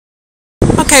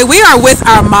Okay, we are with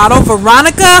our model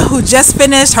Veronica, who just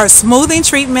finished her smoothing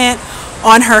treatment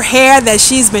on her hair that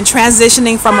she's been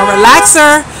transitioning from a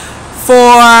relaxer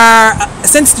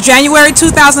since January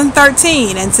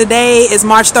 2013, and today is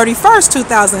March 31st,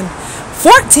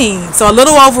 2014, so a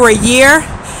little over a year.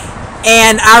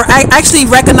 And I actually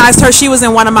recognized her. She was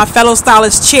in one of my fellow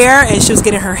stylists' chair, and she was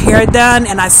getting her hair done,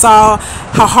 and I saw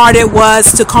how hard it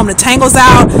was to comb the tangles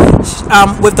out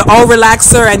with the old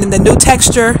relaxer and then the new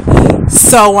texture.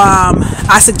 So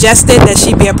I suggested that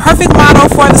she be a perfect model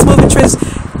for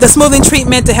the smoothing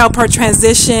treatment to help her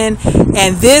transition,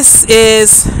 and this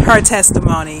is her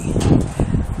testimony. It's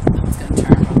going to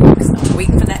turn real quick, so I'm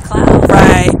waiting for that cloud.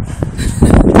 Right.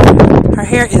 Her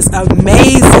hair is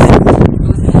amazing.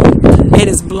 It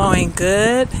is blowing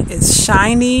good. It's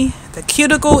shiny. The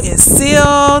cuticle is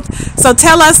sealed. So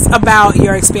tell us about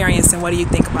your experience and what do you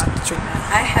think about the treatment?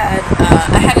 I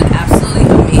had an absolutely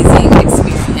amazing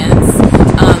experience.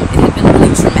 It had been a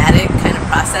really traumatic kind of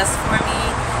process for me.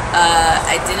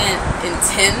 I didn't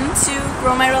intend to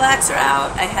grow my relaxer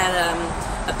out. I had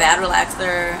a bad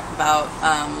relaxer about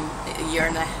a year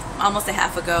and almost a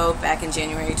half ago, back in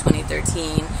January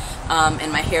 2013.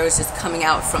 And my hair was just coming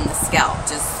out from the scalp,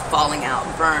 just falling out,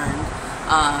 burned,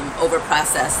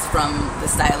 over-processed from the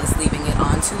stylist leaving it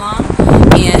on too long.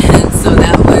 And so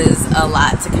that was a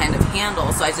lot to kind of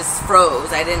handle. So I just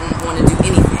froze. I didn't want to do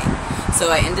anything. So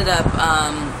I ended up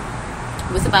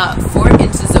with about 4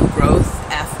 inches of growth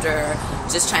after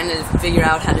just trying to figure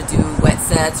out how to do wet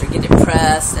sets or get it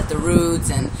pressed at the roots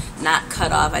and not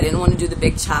cut off. I didn't want to do the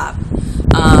big chop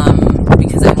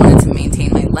because I wanted to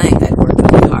maintain my length. I'd worked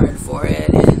really hard for it,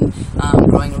 and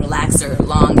growing a relaxer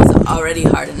long is already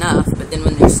hard enough, but then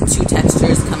when there's two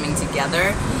textures coming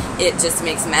together, it just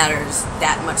makes matters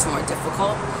that much more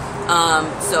difficult.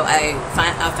 So I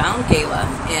found Gayla,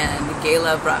 and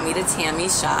Gayla brought me to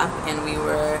Tammy's shop, and we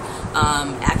were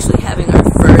actually having our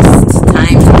first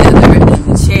time together in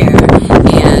the chair,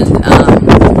 and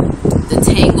the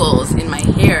tangles in my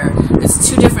hair, there's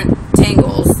two different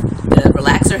tangles. The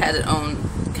relaxer had its own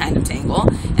kind of tangle,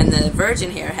 and the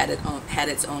virgin hair had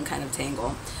its own kind of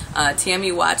tangle.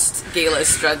 Tammy watched Gayla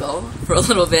struggle for a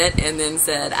little bit and then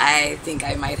said, I think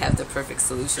I might have the perfect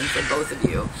solution for both of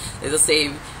you. It'll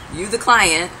save you, the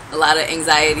client, a lot of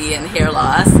anxiety and hair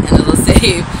loss, and it'll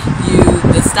save you,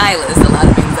 the stylist, a lot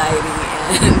of anxiety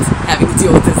and having to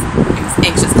deal with this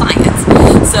anxious client.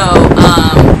 So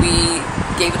we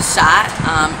gave it a shot.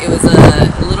 It was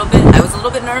I was a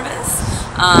little bit nervous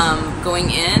going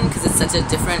in because it's such a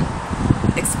different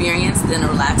experience than a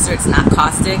relaxer. It's not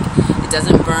caustic. It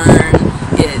doesn't burn.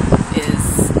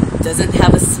 It doesn't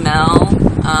have a smell.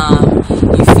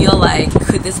 You feel like,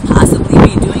 could this possibly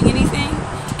be doing anything?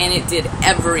 And it did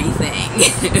everything.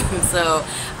 So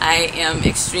I am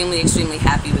extremely, extremely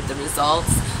happy with the results.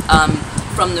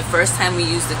 From the first time we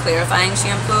used the clarifying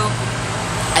shampoo,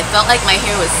 I felt like my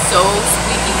hair was so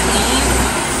squeaky clean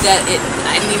that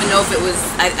I didn't even know if it was,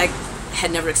 I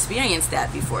had never experienced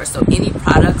that before. So any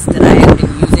products that I had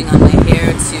been using on my hair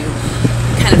to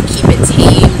kind of keep it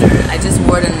tamed, or I just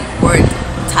wore it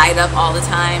tied up all the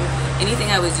time, anything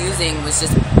I was using was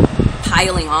just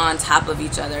piling on top of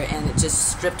each other, and it just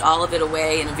stripped all of it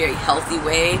away in a very healthy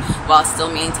way while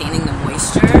still maintaining the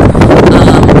moisture,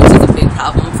 which is a big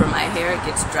problem for my hair. It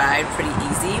gets dried pretty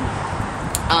easy.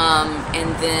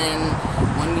 And then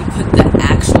when we put the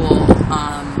actual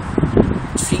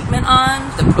treatment on,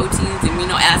 the proteins,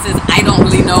 amino acids, I don't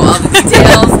really know all the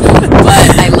details,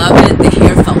 but I love it. The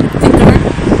hair felt thicker.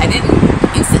 I didn't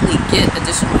instantly get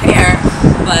additional hair,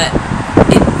 but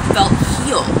it felt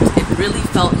healed. It really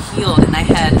felt healed, and I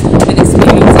had been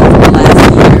experiencing for the last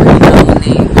year,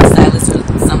 when stylists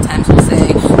sometimes will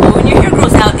say, well, when your hair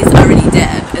grows out, it's already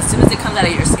dead. As soon as it comes out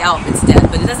of your scalp, it's dead,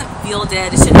 but it doesn't feel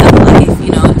dead. It should have life,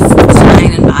 it's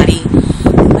shine and body.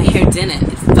 My hair didn't.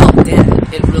 It felt dead.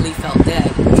 It really felt dead.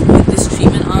 We put this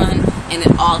treatment on, and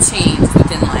it all changed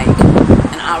within like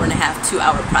an hour and a half,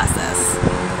 2-hour process.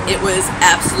 It was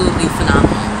absolutely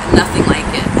phenomenal, and nothing like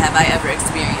it have I ever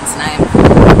experienced. And I've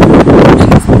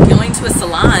been going to a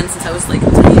salon since I was like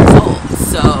 3 years old,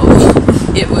 so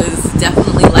it was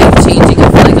definitely life-changing. I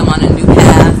feel like I'm on a new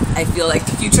path. I feel like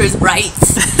the future is bright,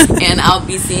 and I'll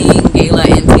be seeing Gayla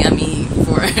and Tammy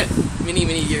for many,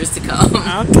 many years to come.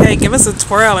 Okay, give us a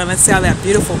twirl and let's see how that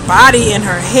beautiful body and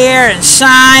her hair and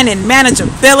shine and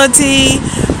manageability.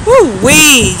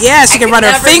 Woo-wee. Yes, she can run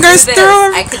her fingers through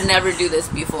them. I could never do this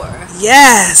before.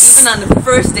 Yes. Even on the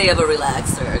first day of a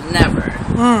relaxer, never.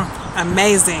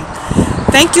 Amazing.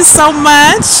 Thank you so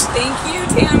much. Thank you,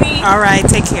 Tammy. All right,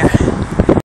 take care.